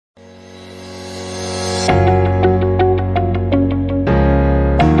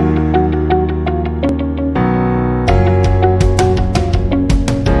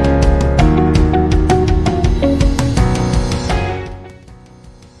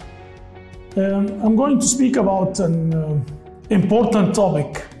I'm going to speak about an important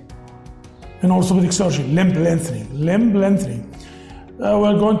topic in orthopedic surgery, limb lengthening. Limb lengthening.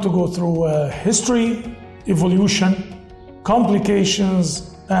 We're going to go through history, evolution,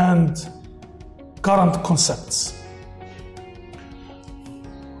 complications, and current concepts.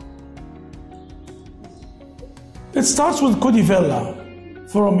 It starts with Codivella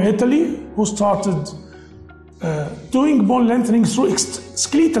from Italy, who started doing bone lengthening through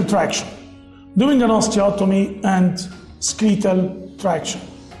skeletal traction, doing an osteotomy and skeletal traction.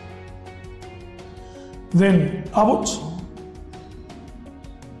 Then Abbott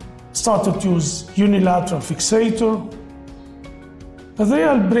started to use unilateral fixator. The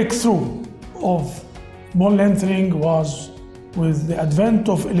real breakthrough of bone lengthening was with the advent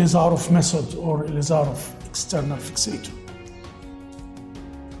of Elizarov method, or Elizarov external fixator.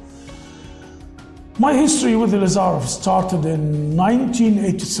 My history with Elizarov started in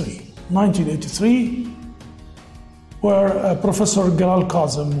 1983, where Professor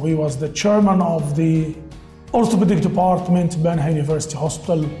Gamal, he was the chairman of the Orthopedic department, Benha University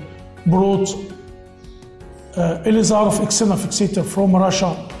Hospital, brought Elizarov external fixator from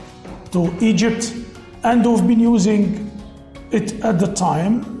Russia to Egypt, and we've been using it at the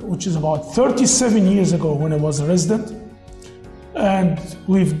time, which is about 37 years ago when I was a resident. And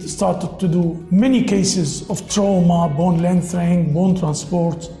we've started to do many cases of trauma, bone lengthening, bone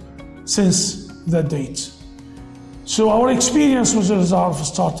transport since that date. So our experience with Elizarov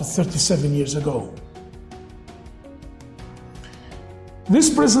started 37 years ago. This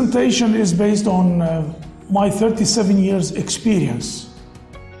presentation is based on my 37 years experience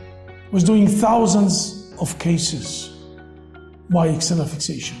with doing thousands of cases by external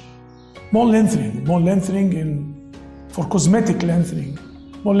fixation. Bone lengthening for cosmetic lengthening,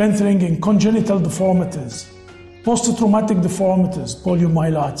 bone lengthening in congenital deformities, post-traumatic deformities,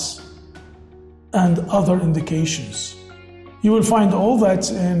 poliomyelitis, and other indications. You will find all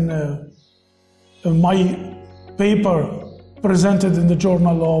that in my paper presented in the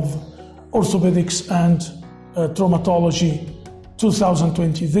Journal of Orthopedics and Traumatology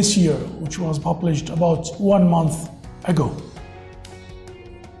 2020 this year, which was published about 1 month ago.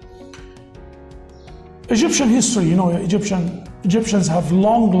 Egyptian history, you know, Egyptians have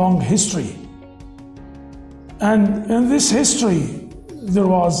long history. And in this history, there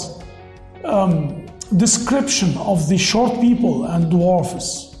was description of the short people and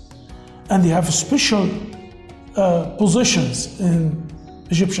dwarfs. And they have special positions in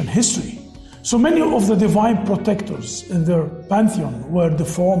Egyptian history. So many of the divine protectors in their pantheon were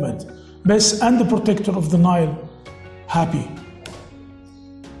deformed, Bes and the protector of the Nile, Hapi.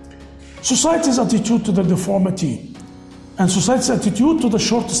 Society's attitude to the deformity and society's attitude to the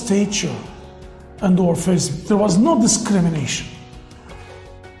short stature and dwarfism, there was no discrimination.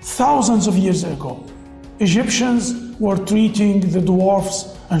 Thousands of years ago, Egyptians were treating the dwarfs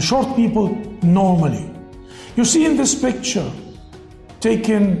and short people normally. You see in this picture,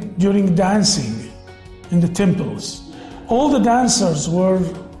 taken during dancing in the temples, all the dancers were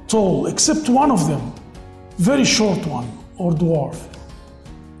tall, except one of them, very short one, or dwarf.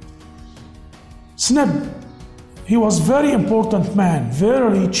 Sneb, he was very important man,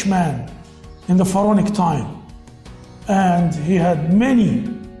 very rich man in the pharaonic time, and he had many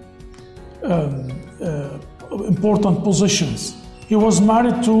important positions. He was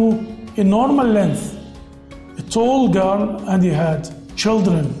married to a normal length, a tall girl, and he had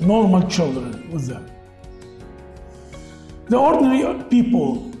children, normal children with them. The ordinary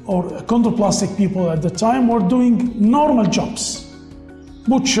people or chondroplastic people at the time were doing normal jobs.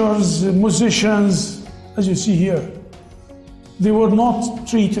 Butchers, musicians, as you see here. They were not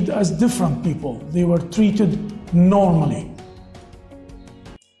treated as different people. They were treated normally.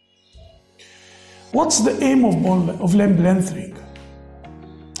 What's the aim of limb lengthening?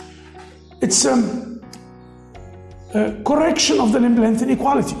 It's correction of the limb length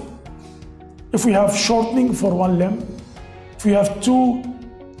inequality. If we have shortening for one limb, if we have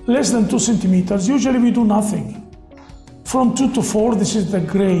less than 2 centimeters, usually we do nothing. From 2 to 4, this is the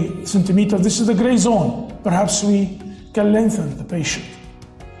gray centimeter, this is the gray zone. Perhaps we can lengthen the patient.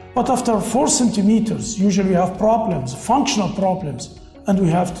 But after 4 centimeters, usually we have problems, functional problems, and we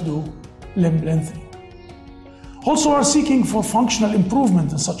have to do limb lengthening. Also, we are seeking for functional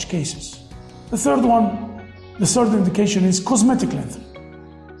improvement in such cases. The third indication is cosmetic lengthening.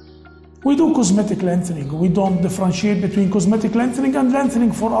 We do cosmetic lengthening. We don't differentiate between cosmetic lengthening and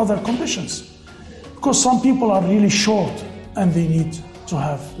lengthening for other conditions, because some people are really short and they need to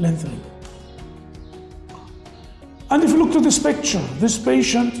have lengthening. And if you look to this picture, this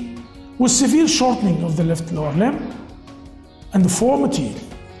patient with severe shortening of the left lower limb and deformity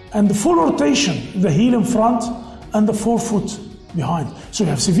and the full rotation, the heel in front and the forefoot behind. So you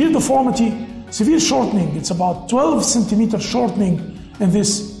have severe deformity, severe shortening. It's about 12 centimeter shortening in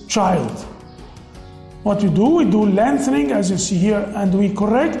this child. What we do lengthening, as you see here, and we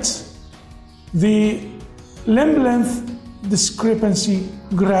correct the limb length discrepancy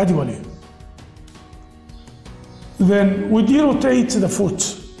gradually. Then we derotate the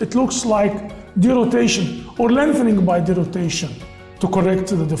foot. It looks like derotation or lengthening by derotation to correct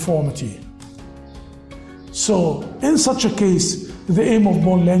the deformity. So in such a case, the aim of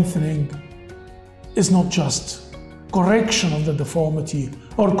bone lengthening is not just correction of the deformity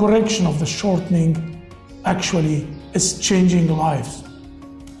or correction of the shortening, actually it's changing lives.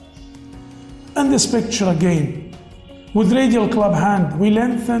 In this picture again, with radial club hand, we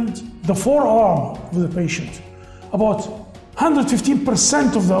lengthened the forearm of the patient, about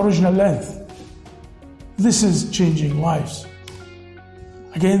 115% of the original length. This is changing lives.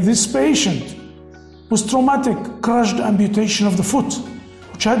 Again, this patient with traumatic crushed amputation of the foot,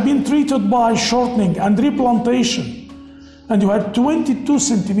 which had been treated by shortening and replantation, and you had 22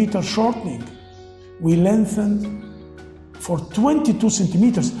 centimeter shortening. We lengthened for 22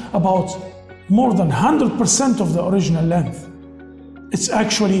 centimeters, about more than 100% of the original length. It's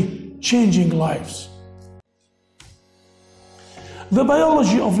actually changing lives. The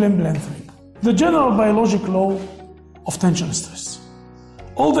biology of limb lengthening. The general biologic law of tension stress.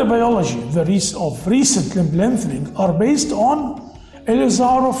 All the biology of recent limb lengthening are based on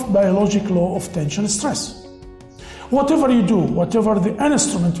Elizarov biologic law of tension stress. Whatever you do, whatever the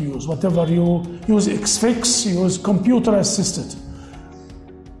instrument you use, whatever you use X-Fix, use computer assisted,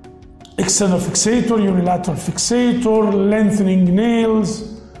 external fixator, unilateral fixator, lengthening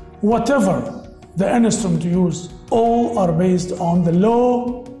nails, whatever the instrument you use, all are based on the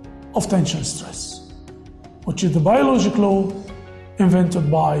law of tension stress, which is the biologic law invented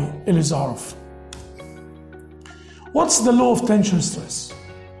by Elizarov. What's the law of tension stress?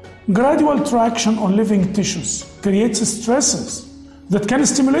 Gradual traction on living tissues creates stresses that can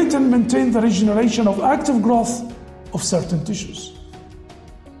stimulate and maintain the regeneration of active growth of certain tissues.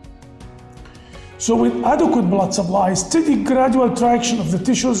 So with adequate blood supply, steady gradual traction of the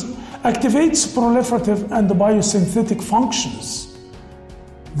tissues activates proliferative and biosynthetic functions.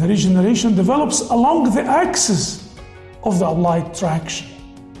 The regeneration develops along the axis of the applied traction.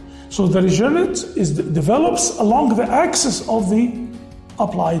 So the regenerate develops along the axis of the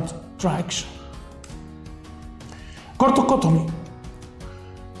applied traction. Corticotomy.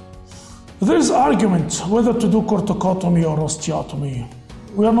 There is argument whether to do corticotomy or osteotomy.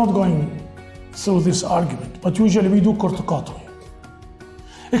 We are not going through this argument, but usually we do corticotomy.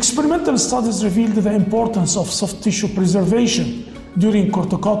 Experimental studies revealed the importance of soft tissue preservation during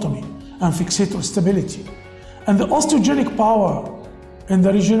corticotomy and fixator stability. And the osteogenic power in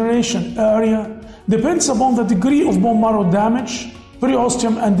the regeneration area depends upon the degree of bone marrow damage,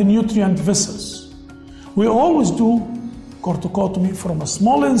 periosteum, and the nutrient vessels. We always do corticotomy from a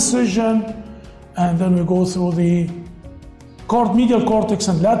small incision, and then we go through the medial cortex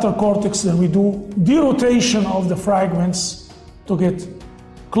and lateral cortex, then we do derotation of the fragments to get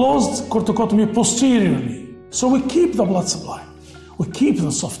closed corticotomy posteriorly. So we keep the blood supply, we keep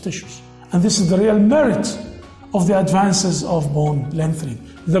the soft tissues, and this is the real merit of the advances of bone lengthening,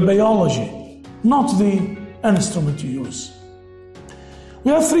 the biology, not the instrument you use.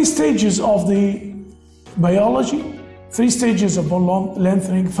 We have 3 stages of the biology, 3 stages of bone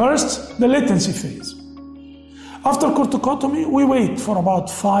lengthening. First, the latency phase. After corticotomy, we wait for about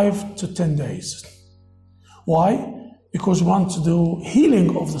 5 to 10 days. Why? Because we want to do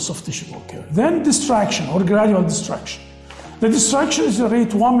healing of the soft tissue occur. Then distraction or gradual distraction. The distraction is the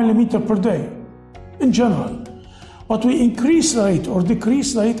rate 1 millimeter per day in general. But we increase the rate or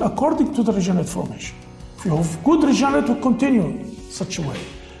decrease the rate according to the regenerate formation. If you have good regenerate, we continue such a way.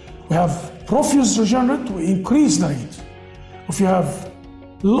 We have profuse regenerate, we increase the rate. If you have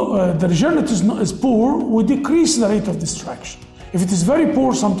the regenerate is poor, we decrease the rate of distraction. If it is very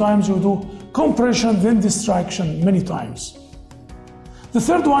poor, sometimes you do compression, then distraction many times. The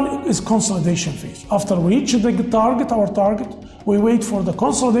third one is consolidation phase. After we reach our target, we wait for the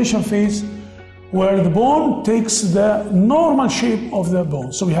consolidation phase where the bone takes the normal shape of the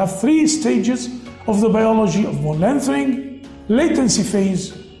bone. So we have 3 stages of the biology of bone lengthening: latency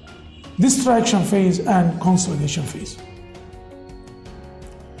phase, distraction phase, and consolidation phase.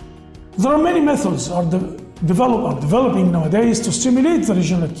 There are many methods developing nowadays to stimulate the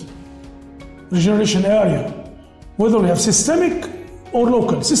regeneration area, whether we have systemic or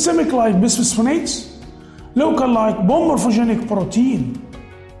local. Systemic like bisphosphonates, local like bone morphogenic protein,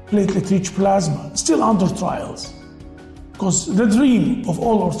 platelet-rich plasma, still under trials. because the dream of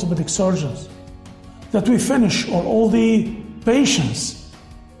all orthopedic surgeons that we finish, or all the patients,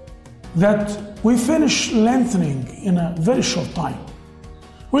 that we finish lengthening in a very short time.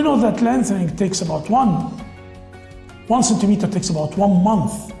 We know that lengthening takes about 1 centimeter takes about 1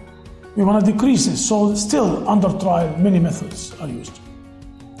 month. We want to decrease this, so still under trial, many methods are used.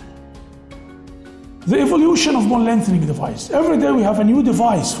 The evolution of bone lengthening device. Every day we have a new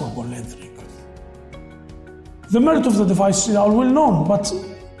device for bone lengthening. The merit of the devices are well known, but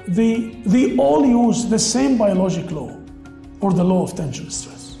they all use the same biologic law, or the law of tension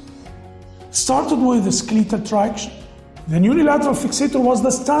stress. Started with the skeletal traction. The unilateral fixator was the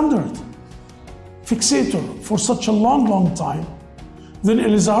standard fixator for such a long time. Then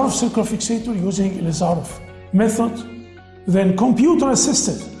Elizarov circular fixator using Elizarov method. Then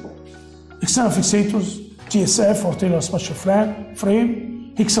computer-assisted external fixators, TSF or tailor special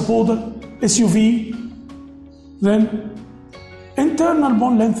frame, hexapodal, SUV. Then internal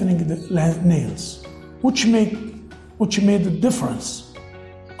bone lengthening nails, which made a difference.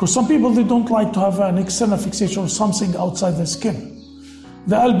 Because some people, they don't like to have an external fixation or something outside the skin.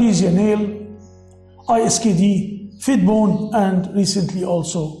 The Albizia nail, ISKD, fit bone, and recently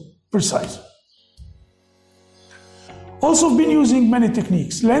also precise. Also been using many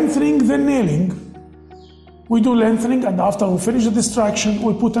techniques. Lengthening the nailing. We do lengthening, and after we finish the distraction,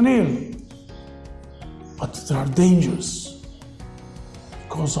 we put a nail. But there are dangers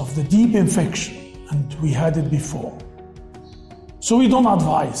because of the deep infection, and we had it before. So we don't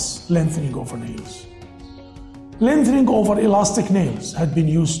advise lengthening over nails. Lengthening over elastic nails had been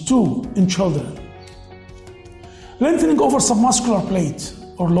used too in children. Lengthening over submuscular plate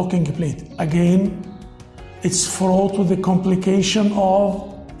or locking plate. Again, it's fraught with the complication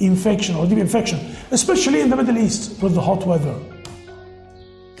of infection or deep infection, especially in the Middle East with the hot weather.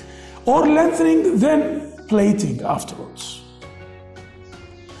 Or lengthening, then plating afterwards.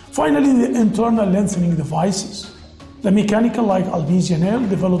 Finally, the internal lengthening devices. The mechanical, like Albizia nail,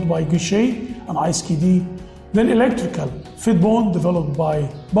 developed by Guichet and ISKD. Then electrical, fit bone, developed by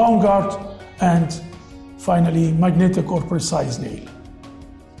Baumgart. And finally, magnetic or precise nail.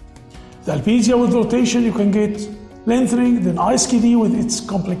 The Albizia with rotation, you can get lengthening. Then ISKD with its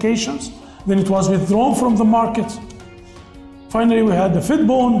complications. Then it was withdrawn from the market. Finally, we had the fit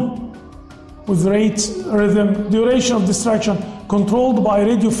bone with rate, rhythm, duration of distraction, controlled by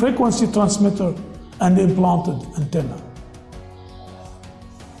radio frequency transmitter and implanted antenna.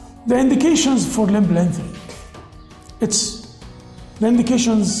 The indications for limb lengthening. The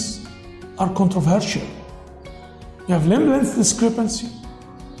indications are controversial. You have limb length discrepancy.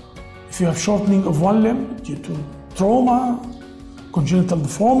 If you have shortening of one limb due to trauma, congenital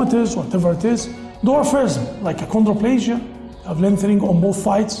deformities, whatever it is, dwarfism, like achondroplasia, you have lengthening on both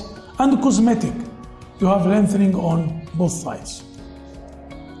sides, and cosmetic, you have lengthening on both sides.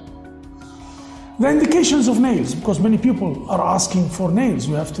 The indications of nails, because many people are asking for nails,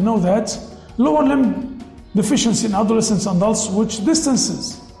 we have to know that lower limb deficiency in adolescents and adults, which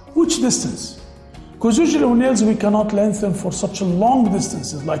distance? Because usually with nails we cannot lengthen for such a long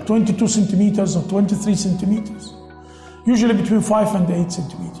distances, like 22 centimeters or 23 centimeters, usually between 5 and 8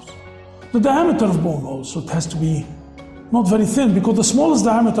 centimeters. The diameter of bone also, it has to be not very thin, because the smallest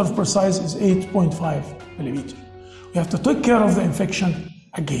diameter of precise is 8.5 millimeter. We have to take care of the infection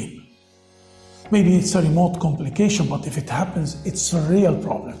again. Maybe it's a remote complication, but if it happens, it's a real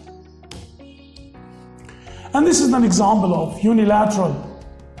problem. And this is an example of unilateral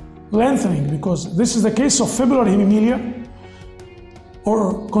lengthening, because this is the case of fibular hemimelia,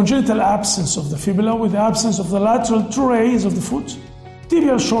 or congenital absence of the fibula with the absence of the lateral two rays of the foot,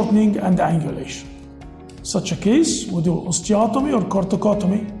 tibial shortening and angulation. Such a case, we do osteotomy or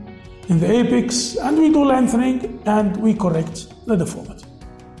corticotomy in the apex, and we do lengthening and we correct the deformity.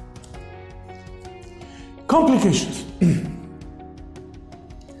 Complications.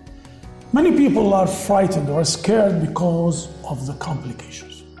 Many people are frightened or scared because of the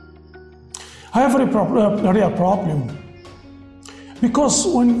complications. I have a real problem, because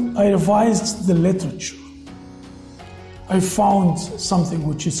when I revised the literature, I found something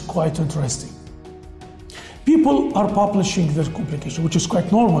which is quite interesting. People are publishing their complication, which is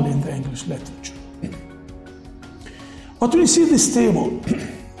quite normal in the English literature. But when you see this table,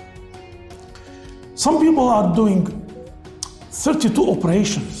 some people are doing 32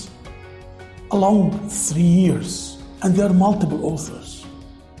 operations along 3 years, and there are multiple authors.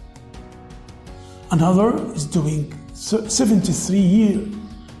 Another is doing 73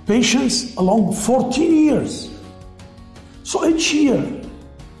 patients along 14 years. So each year,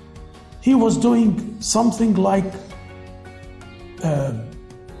 he was doing something like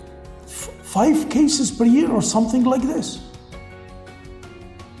 5 cases per year or something like this.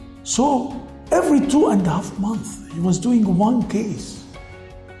 So every 2.5 months, he was doing one case.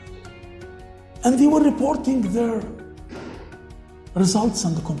 And they were reporting their results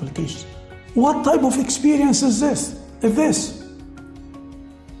and the complications. What type of experience is this?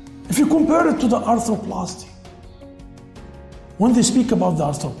 If you compare it to the arthroplasty, when they speak about the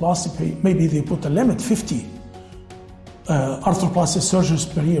arthroplasty, maybe they put a limit, 50 arthroplasty surgeons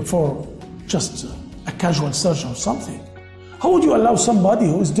per year for just a casual surgeon or something. How would you allow somebody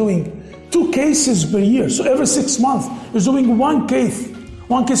who is doing 2 cases per year, so every 6 months, is doing one case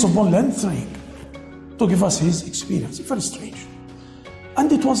of bone lengthening, to give us his experience? Very strange.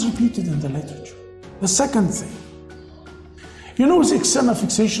 And it was repeated in the literature. The second thing, with external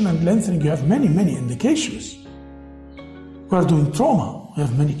fixation and lengthening, you have many, many indications. We are doing trauma, we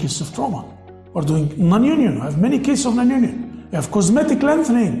have many cases of trauma. We are doing non-union, we have many cases of non-union. We have cosmetic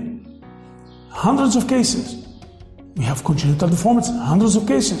lengthening, hundreds of cases. We have congenital deformities, hundreds of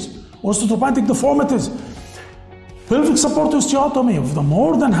cases. Orthopedic deformities, pelvic support osteotomy, of the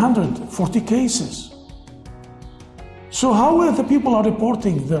more than 140 cases. So how the people are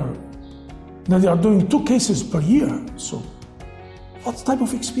reporting that they are doing 2 cases per year? So what type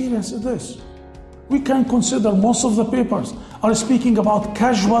of experience is this? We can consider most of the papers are speaking about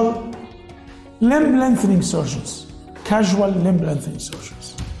casual limb lengthening surgeons. Casual limb lengthening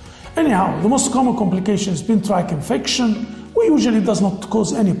surgeons. Anyhow, the most common complication is pin tract infection, which usually does not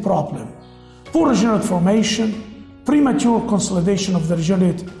cause any problem. Poor regenerate formation, premature consolidation of the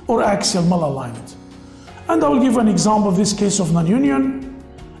regenerate or axial malalignment. And I will give an example of this case of non-union,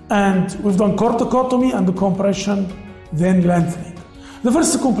 and we've done corticotomy and the compression, then lengthening. The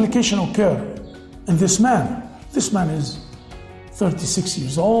first complication occurred in this man. This man is 36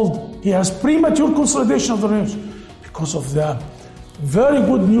 years old. He has premature consolidation of the ribs because of the very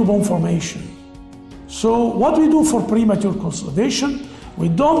good new bone formation. So what we do for premature consolidation, we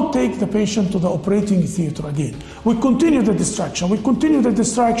don't take the patient to the operating theater again. We continue the distraction.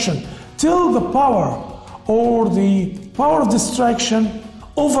 Till the power of distraction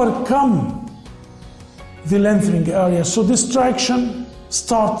overcome the lengthening area. So distraction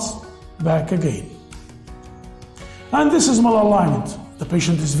starts back again. And this is malalignment. The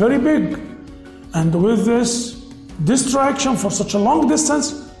patient is very big, and with this distraction for such a long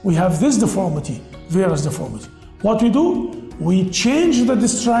distance, we have this deformity, varus deformity. What we do? We change the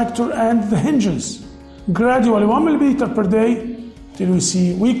distractor and the hinges gradually 1 millimeter per day till we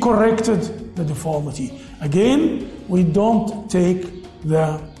see we corrected the deformity. Again, we don't take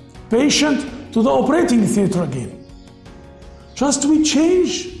the patient to the operating theater again. Just we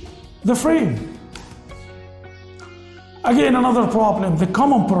change the frame. Again, another problem, the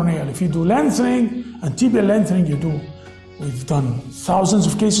common peroneal. If you do lengthening and tibial lengthening, we've done thousands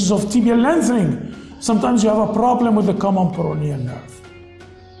of cases of tibial lengthening. Sometimes you have a problem with the common peroneal nerve.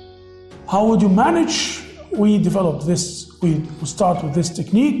 How would you manage? We developed this, we start with this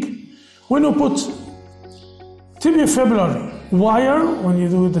technique. When you put tibiofibular wire, when you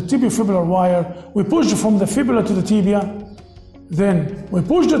do the tibiofibular wire, we push from the fibula to the tibia, then we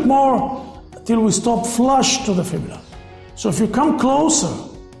pushed it more till we stop flush to the fibula. So if you come closer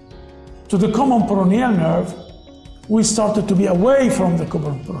to the common peroneal nerve, we started to be away from the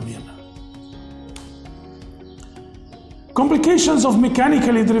common peroneal nerve. Complications of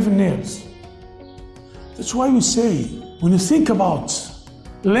mechanically driven nails. That's why we say, when you think about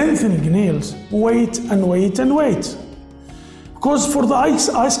lengthening nails, wait and wait and wait. Because for the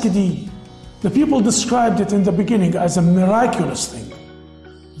ISKD, the people described it in the beginning as a miraculous thing.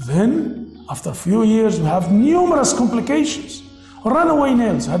 Then, after a few years, we have numerous complications. Runaway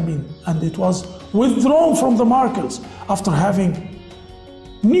nails had been, and it was withdrawn from the markets after having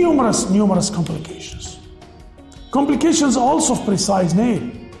numerous complications. Complications also of precise nail.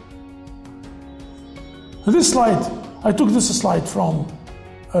 This slide, I took this slide from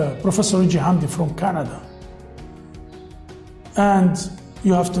Professor Riji Hamdi from Canada. And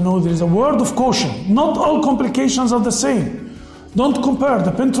you have to know there is a word of caution. Not all complications are the same. Don't compare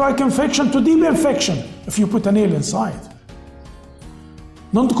the pin tract infection to deep infection if you put a nail inside.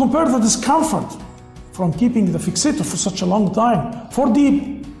 Don't compare the discomfort from keeping the fixator for such a long time for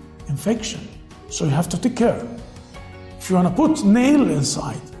deep infection. So you have to take care. If you want to put nail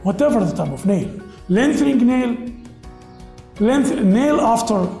inside, whatever the type of nail, lengthening nail, nail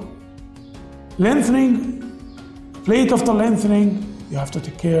after lengthening, plate after lengthening, you have to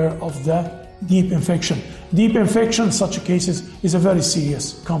take care of the deep infection. Deep infection in such cases is a very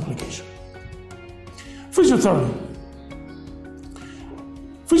serious complication. Physiotherapy.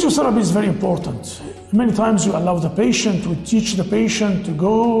 Physiotherapy is very important. Many times you allow the patient, we teach the patient to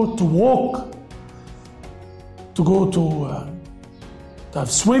go to walk, to go to to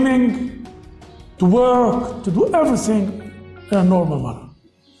have swimming, to work, to do everything in a normal manner.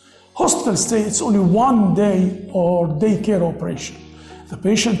 Hospital stay, it's only 1 day or daycare operation. The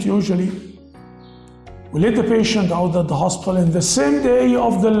patient usually, we let the patient out of the hospital in the same day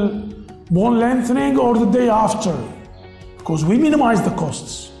of the bone lengthening or the day after, because we minimize the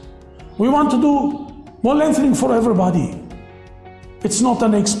costs. We want to do bone lengthening for everybody. It's not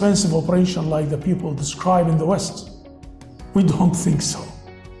an expensive operation like the people describe in the West. We don't think so.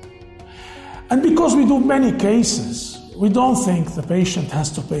 And because we do many cases, we don't think the patient has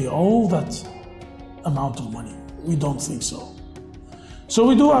to pay all that amount of money. We don't think so. So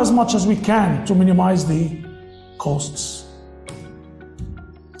we do as much as we can to minimize the costs.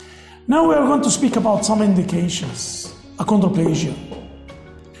 Now we are going to speak about some indications. Achondroplasia.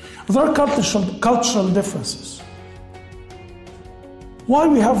 There are cultural differences. Why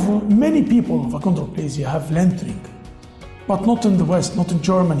we have many people of achondroplasia have lengthening, but not in the West, not in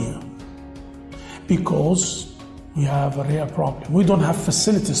Germany? Because we have a rare problem. We don't have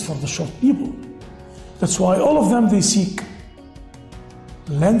facilities for the short people. That's why all of them, they seek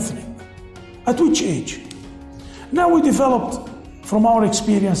lengthening. At which age? Now we developed, from our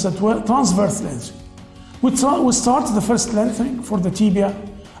experience, that transverse lengthening. We started the first lengthening for the tibia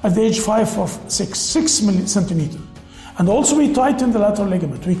at the age 5 or 6 centimeters. And also we tightened the lateral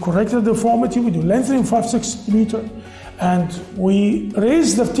ligament. We corrected the deformity, we do lengthening 5-6 centimeters, and we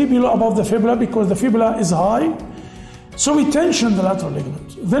raise the tibia above the fibula because the fibula is high. So we tension the lateral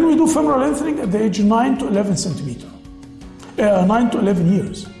ligament. Then we do femoral lengthening at the age 9 to 11 centimeters. 9 to 11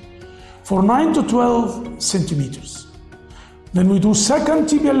 years. For 9 to 12 centimeters. Then we do second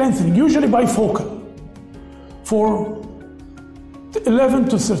tibial lengthening, usually bifocal, for 11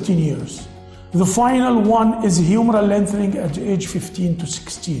 to 13 years. The final one is humeral lengthening at age 15 to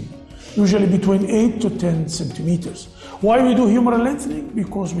 16, usually between 8 to 10 centimeters. Why we do humeral lengthening?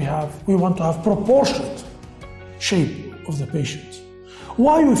 Because we want to have proportionate shape of the patient.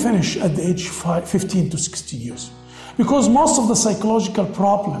 Why we finish at the age 15 to 16 years? Because most of the psychological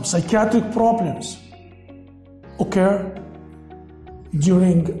problems, psychiatric problems, occur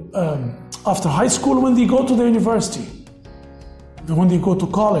during, after high school, when they go to the university, when they go to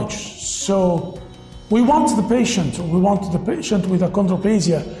college. So we want the patient with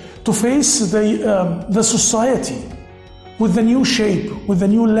achondroplasia to face the society with the new shape, with the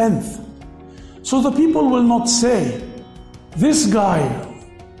new length. So the people will not say, this guy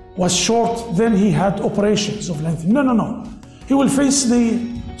was short, then he had operations of lengthening. No, no, no. He will face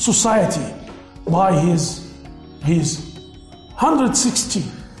the society by his 160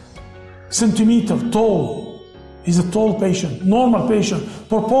 centimeter tall. He's a tall patient, normal patient,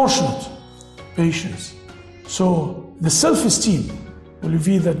 proportionate patients. So the self-esteem will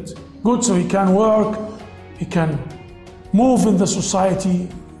be that good, so he can work, he can move in the society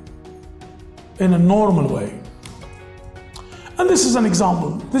in a normal way. And this is an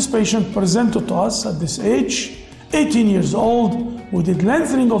example. This patient presented to us at this age, 18 years old. We did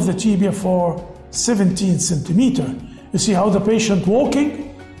lengthening of the tibia for 17 centimeters. You see how the patient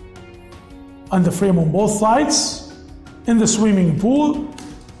walking and the frame on both sides in the swimming pool.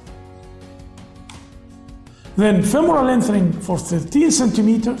 Then femoral lengthening for 13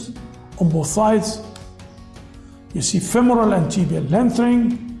 centimeters on both sides. You see femoral and tibial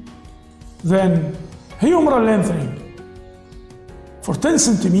lengthening. Then humeral lengthening for 10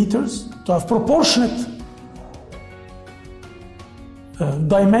 centimeters to have proportionate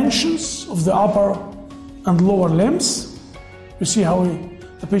dimensions of the upper and lower limbs. You see how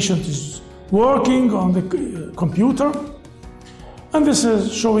the patient is working on the computer. And this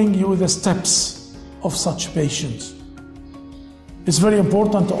is showing you the steps of such patients. It's very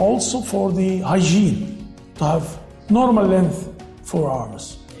important also for the hygiene to have normal length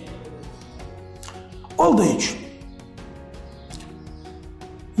forearms. Old age.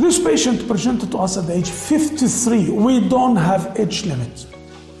 This patient presented to us at age 53. We don't have age limit.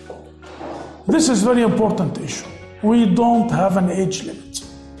 This is a very important issue. We don't have an age limit.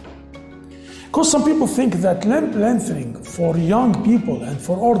 Because some people think that lengthening for young people and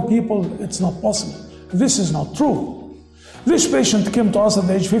for old people, it's not possible. This is not true. This patient came to us at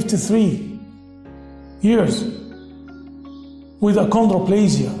age 53 years with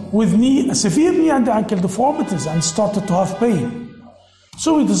achondroplasia, with severe knee and ankle deformities, and started to have pain.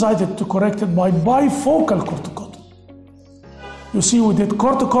 So we decided to correct it by bifocal corticotomy. You see, we did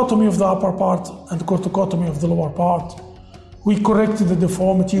corticotomy of the upper part and corticotomy of the lower part. We corrected the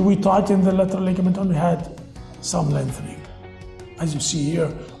deformity, we tightened the lateral ligament, and we had some lengthening, as you see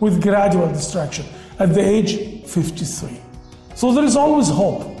here, with gradual distraction at the age 53. So there is always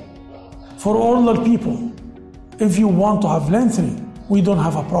hope for older people. If you want to have lengthening, we don't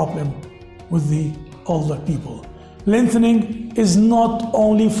have a problem with the older people. Lengthening is not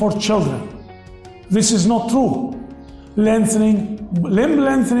only for children. This is not true. Limb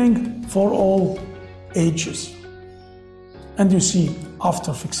lengthening for all ages. And you see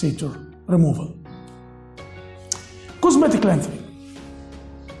after fixator removal. Cosmetic lengthening.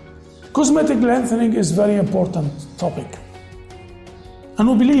 Cosmetic lengthening is a very important topic. And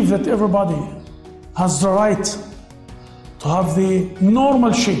we believe that everybody has the right to have the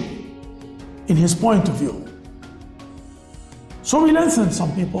normal shape in his point of view. So we lengthen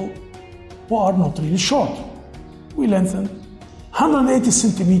some people who are not really short. We lengthen 180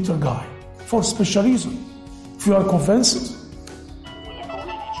 centimeter guy for special reason. If you are convinced.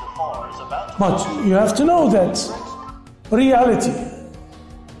 But you have to know that reality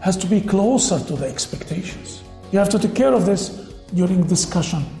has to be closer to the expectations. You have to take care of this during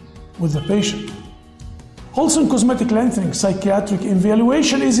discussion with the patient. Also in cosmetic lengthening, psychiatric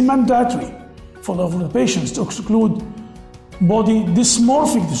evaluation is mandatory for the patients to exclude body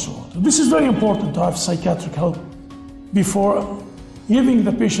dysmorphic disorder. This is very important to have psychiatric help before giving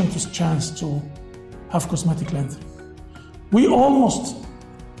the patient a chance to have cosmetic lengthening. We almost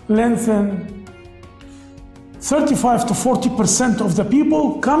lengthen 35 to 40% of the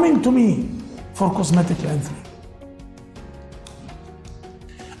people coming to me for cosmetic lengthening.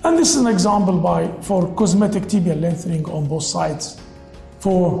 And this is an example for cosmetic tibial lengthening on both sides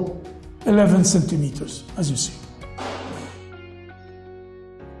for 11 centimeters, as you see.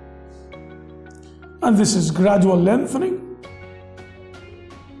 And this is gradual lengthening.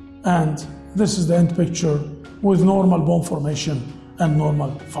 And this is the end picture with normal bone formation and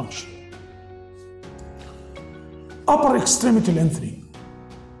normal function. Upper extremity lengthening.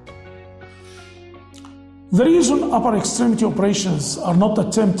 The reason upper extremity operations are not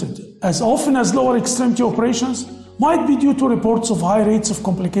attempted as often as lower extremity operations might be due to reports of high rates of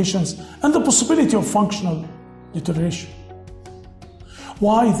complications and the possibility of functional deterioration.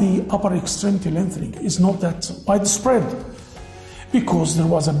 Why the upper extremity lengthening is not that widespread? Because there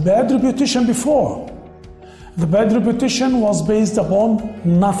was a bad reputation before. The bad reputation was based upon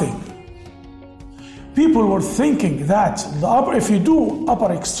nothing. People were thinking that if you do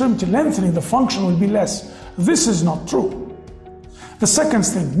upper extremity lengthening, the function will be less. This is not true. The second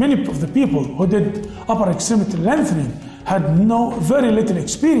thing, many of the people who did upper extremity lengthening had very little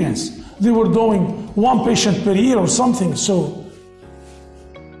experience. They were doing one patient per year or something, so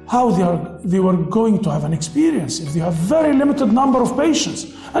how they were going to have an experience if they have very limited number of patients?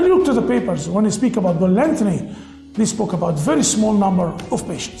 And look to the papers, when they speak about bone lengthening, they spoke about very small number of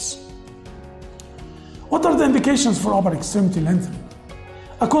patients. What are the indications for upper extremity lengthening?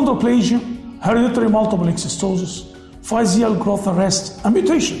 Achondroplasia, hereditary multiple exostosis, physeal growth arrest,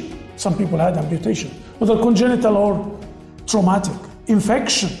 amputation. Some people had amputation, whether congenital or traumatic.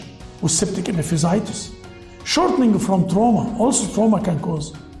 Infection with septic epiphysitis. Shortening from trauma. Also trauma can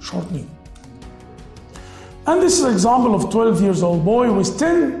cause shortening. And this is an example of 12 years old boy with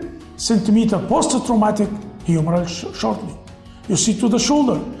 10 centimeter post-traumatic humeral shortening. You see to the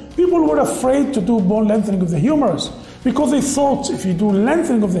shoulder. People were afraid to do bone lengthening of the humerus because they thought if you do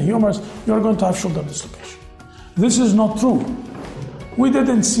lengthening of the humerus, you are going to have shoulder dislocation. This is not true. We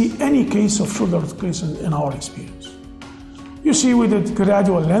didn't see any case of shoulder dislocation in our experience. You see we did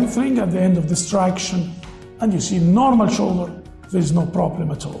gradual lengthening at the end of this traction, and you see normal shoulder, there is no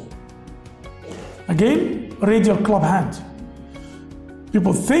problem at all. Again, radial club hand.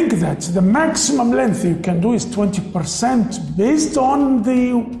 People think that the maximum length you can do is 20% based on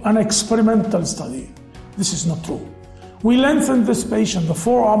an experimental study. This is not true. We lengthened this patient, the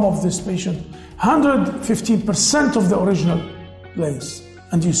forearm of this patient, 115% of the original length,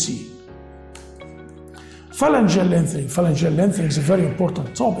 and you see. Phalangeal lengthening. Phalangeal lengthening is a very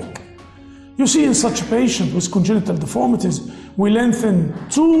important topic. You see in such a patient with congenital deformities, we lengthen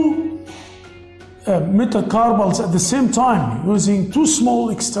two metacarpals at the same time using two small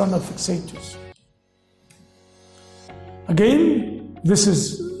external fixators. Again, this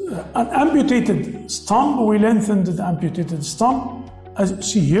is an amputated stump. We lengthened the amputated stump, as you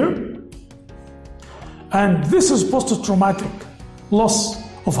see here. And this is post-traumatic loss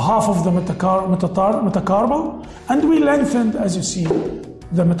of half of the metacarpal, and we lengthened, as you see,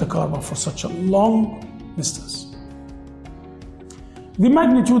 the metacarpal for such a long distance. The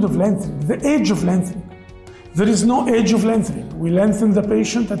magnitude of lengthening, the age of lengthening. There is no age of lengthening. We lengthen the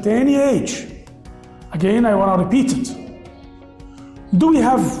patient at any age. Again, I want to repeat it. Do we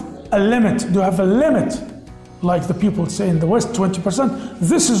have a limit? Do you have a limit, like the people say in the West, 20%?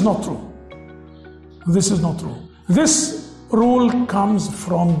 This is not true. This is not true. This rule comes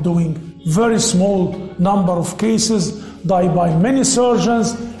from doing very small number of cases done by many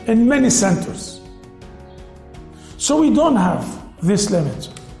surgeons in many centers. So we don't have this limit.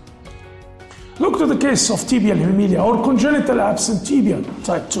 Look to the case of tibial hemimelia or congenital absent tibia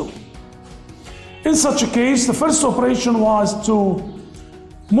type 2. In such a case, the first operation was to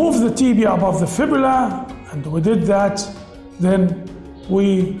move the tibia above the fibula, and we did that. Then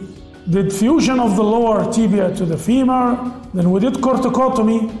we did fusion of the lower tibia to the femur. Then we did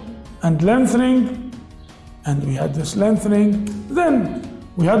corticotomy and lengthening, and we had this lengthening. Then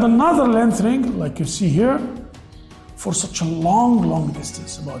we had another lengthening, like you see here, for such a long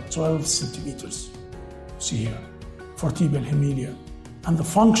distance, about 12 centimeters. See here, for tibial hemimelia. And the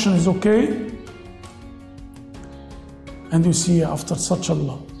function is okay. And you see after such a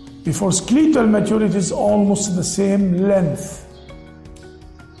long, before skeletal maturity is almost the same length.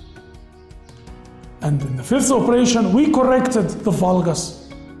 And in the fifth operation, we corrected the valgus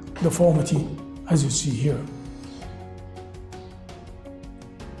deformity, as you see here.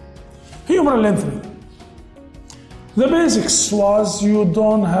 Humeral lengthening. The basics was you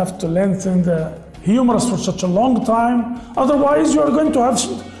don't have to lengthen the humerus for such a long time, otherwise you are going to have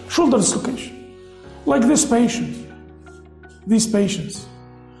shoulder dislocation, like this patient. These patients.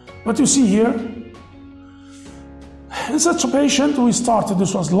 But you see here, in such a patient we started,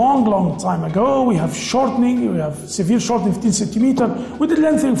 this was long time ago, we have shortening, we have severe shortening 15 centimeters, we did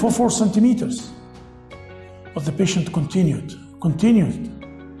lengthening for 4 centimeters. But the patient continued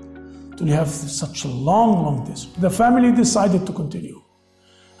till you have such a long this. The family decided to continue.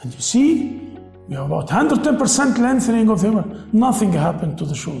 And you see, we have about 110% lengthening of the humerus, nothing happened to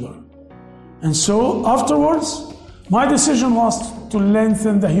the shoulder. And so afterwards, my decision was to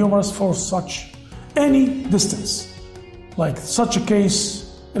lengthen the humerus for such any distance, like such a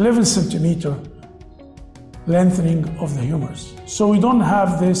case, 11 centimeter lengthening of the humerus. So we don't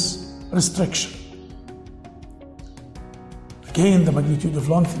have this restriction. Again, the magnitude of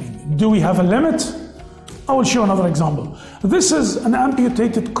lengthening. Do we have a limit? I will show another example. This is an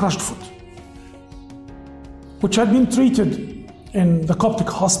amputated crushed foot, which had been treated in the Coptic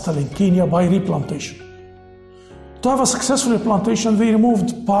hospital in Kenya by replantation. To have a successful replantation, they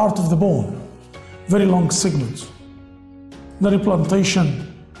removed part of the bone, very long segments. The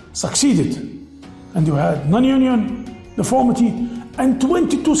replantation succeeded, and you had non-union, deformity, and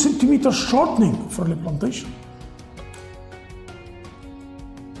 22 centimeter shortening for replantation.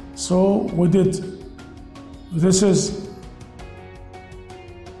 So we did, this is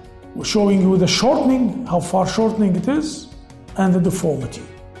showing you the shortening, how far shortening it is, and the deformity.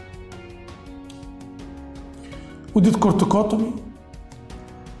 We did corticotomy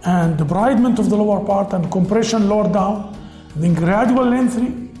and debridement of the lower part and compression lower down, and then gradual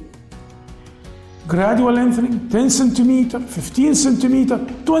lengthening, 10 centimeter, 15 centimeter,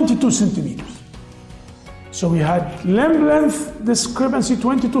 22 centimeters. So we had limb length discrepancy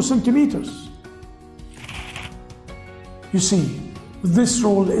 22 centimeters. You see, this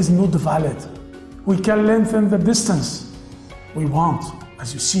rule is not valid. We can lengthen the distance we want,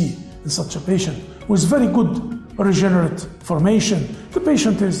 as you see in such a patient with very good regenerate formation. The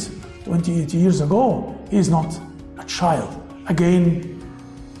patient is 28 years ago. He is not a child. Again,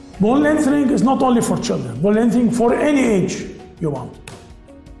 bone lengthening is not only for children. Bone lengthening for any age you want.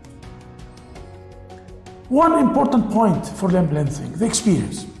 One important point for limb lengthening, the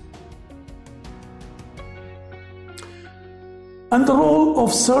experience. And the role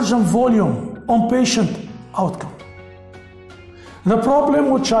of surgeon volume on patient outcome. The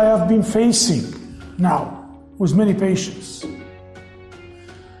problem which I have been facing now with many patients,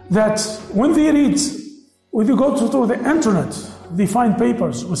 that when they read, when you go to the internet, they find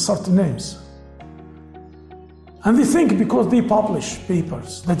papers with certain names. And they think because they publish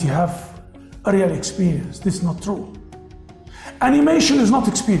papers that you have a real experience. This is not true. Animation is not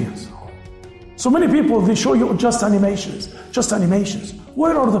experience. So many people, they show you just animations.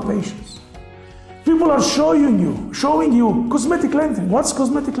 Where are the patients? People are showing you cosmetic lengthening. What's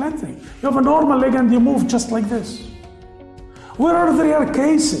cosmetic lengthening? You have a normal leg and you move just like this. Where are the rare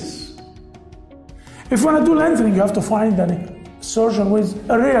cases? If you want to do lengthening, you have to find a surgeon with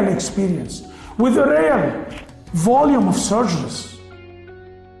a real experience, with a real volume of surgeries.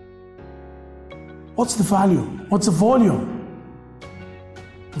 What's the value? What's the volume?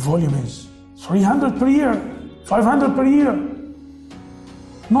 The volume is 300 per year, 500 per year.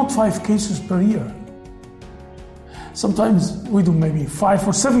 Not 5 cases per year. Sometimes we do maybe 5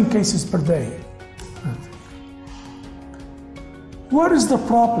 or 7 cases per day. Where is the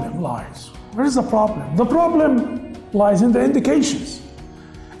problem lies? Where is the problem? The problem lies in the indications.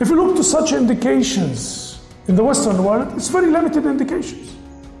 If you look to such indications in the Western world, it's very limited indications.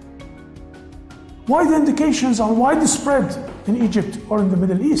 Why the indications are widespread in Egypt or in the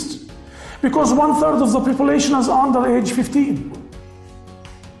Middle East? Because 1/3 of the population is under age 15.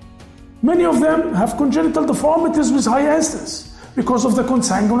 Many of them have congenital deformities with high incidence because of the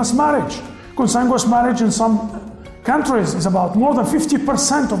consanguineous marriage. Consanguineous marriage in some countries is about more than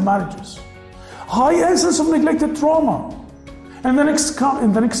 50% of marriages. High incidence of neglected trauma. In the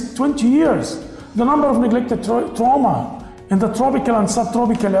next 20 years, the number of neglected trauma in the tropical and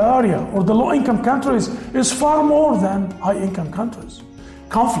subtropical area or the low-income countries is far more than high-income countries.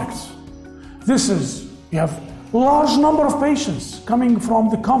 Conflicts. We have large number of patients coming from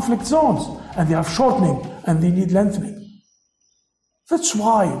the conflict zones, and they have shortening and they need lengthening. That's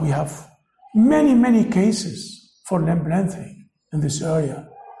why we have many cases for limb lengthening in this area.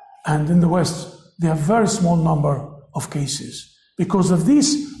 And in the West, they have very small number of cases because of these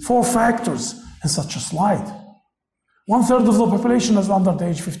 4 factors in such a slide. 1/3 of the population is under the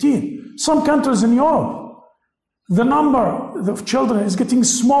age 15. Some countries in Europe, the number of children is getting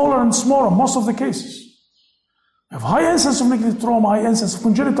smaller and smaller, most of the cases. We have high incidence of neglected trauma, high incidence of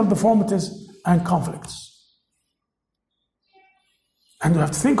congenital deformities and conflicts. And we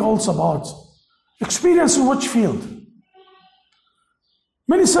have to think also about experience in which field.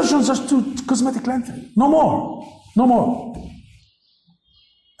 Many surgeons just do cosmetic lengthening, no more.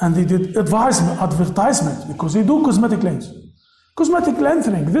 And they did advertisement because they do cosmetic lengthening. Cosmetic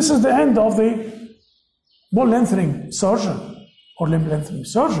lengthening, this is the end of the bone lengthening surgeon or limb lengthening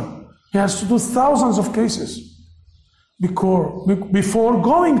surgeon. He has to do thousands of cases before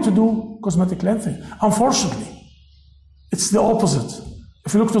going to do cosmetic lengthening. Unfortunately, it's the opposite. If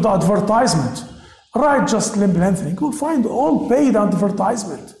you look to the advertisement, write just limb lengthening, you'll find all paid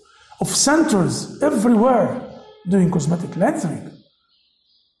advertisement of centers everywhere doing cosmetic lengthening.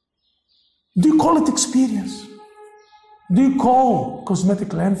 Do you call it experience? Do you call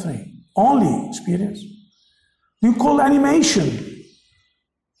cosmetic lengthening only experience? Do you call animation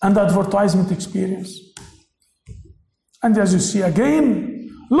and advertisement experience? And as you see again,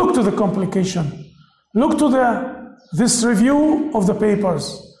 look to the complication, look to this review of the papers.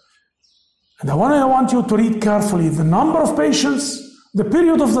 And I want you to read carefully the number of patients, the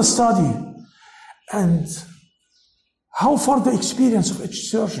period of the study, and how far the experience of each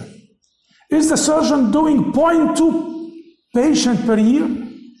surgeon. Is the surgeon doing 0.2 patient per year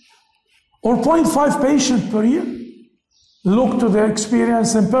or 0.5 patient per year? Look to the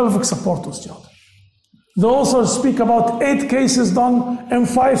experience in pelvic support osteotomy. The authors speak about 8 cases done in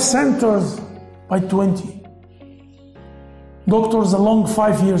 5 centers by 20. Doctors a long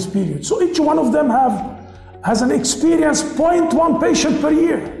 5 years period. So each one of them has an experience 0.1 patient per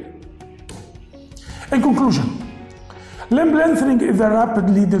year. In conclusion, limb lengthening is a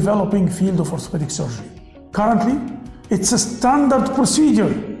rapidly developing field of orthopedic surgery. Currently, it's a standard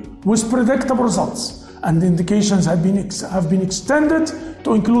procedure with predictable results, and indications have been extended to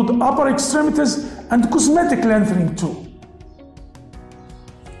include upper extremities and cosmetic lengthening too.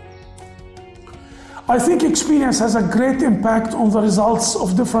 I think experience has a great impact on the results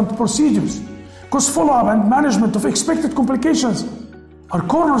of different procedures, because follow-up and management of expected complications are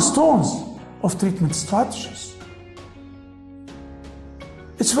cornerstones of treatment strategies.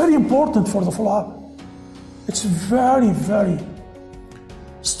 It's very important for the follow-up. It's very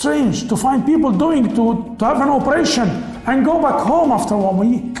strange to find people to have an operation and go back home after 1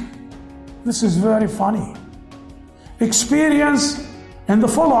 week. This is very funny. Experience in the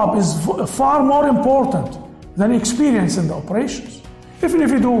follow-up is far more important than experience in the operations. Even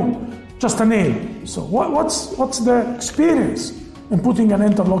if you do just a nail. So what's the experience in putting an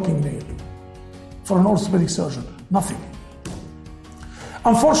interlocking nail for an orthopedic surgeon? Nothing.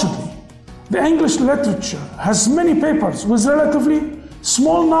 Unfortunately, the English literature has many papers with relatively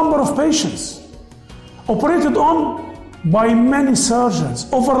small number of patients operated on by many surgeons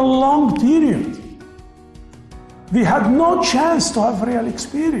over a long period. They had no chance to have real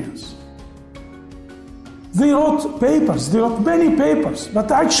experience. They wrote many papers, but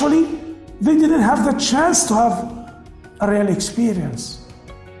actually they didn't have the chance to have a real experience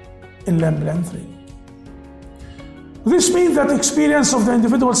in limb lengthening. This means that experience of the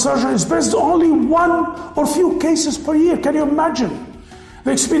individual surgeon is based on only 1 or few cases per year. Can you imagine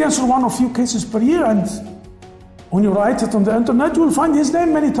the experience of 1 or few cases per year? And when you write it on the internet, you will find his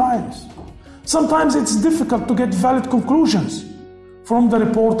name many times. Sometimes it's difficult to get valid conclusions from the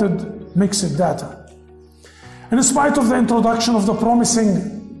reported mixed data. In spite of the introduction of the promising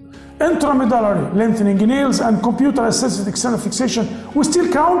intramedullary lengthening nails and computer-assisted external fixation, we still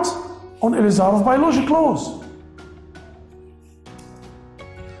count on Elizar of biologic laws.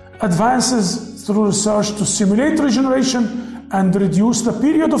 Advances through research to simulate regeneration and reduce the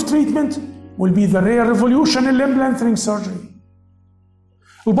period of treatment will be the rare revolution in limb lengthening surgery.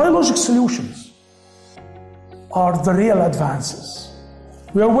 The biologic solutions are the real advances.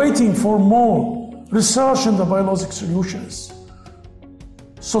 We are waiting for more research in the biologic solutions.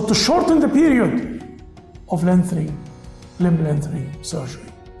 So to shorten the period of limb lengthening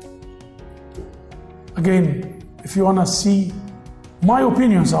surgery. Again, if you want to see my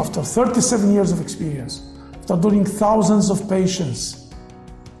opinions after 37 years of experience, after doing thousands of patients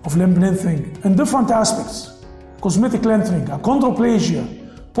of limb lengthening in different aspects, cosmetic lengthening, achondroplasia,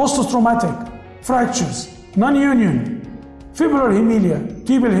 post-traumatic, fractures, non-union, fibular hemilia,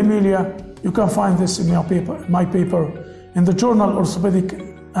 tibial hemilia, you can find this in my paper in the journal Orthopedic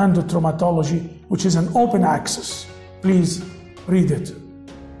and Traumatology, which is an open access. Please read it.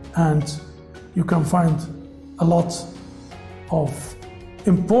 And you can find a lot of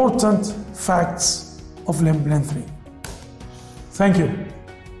important facts of limb lengthening. Thank you.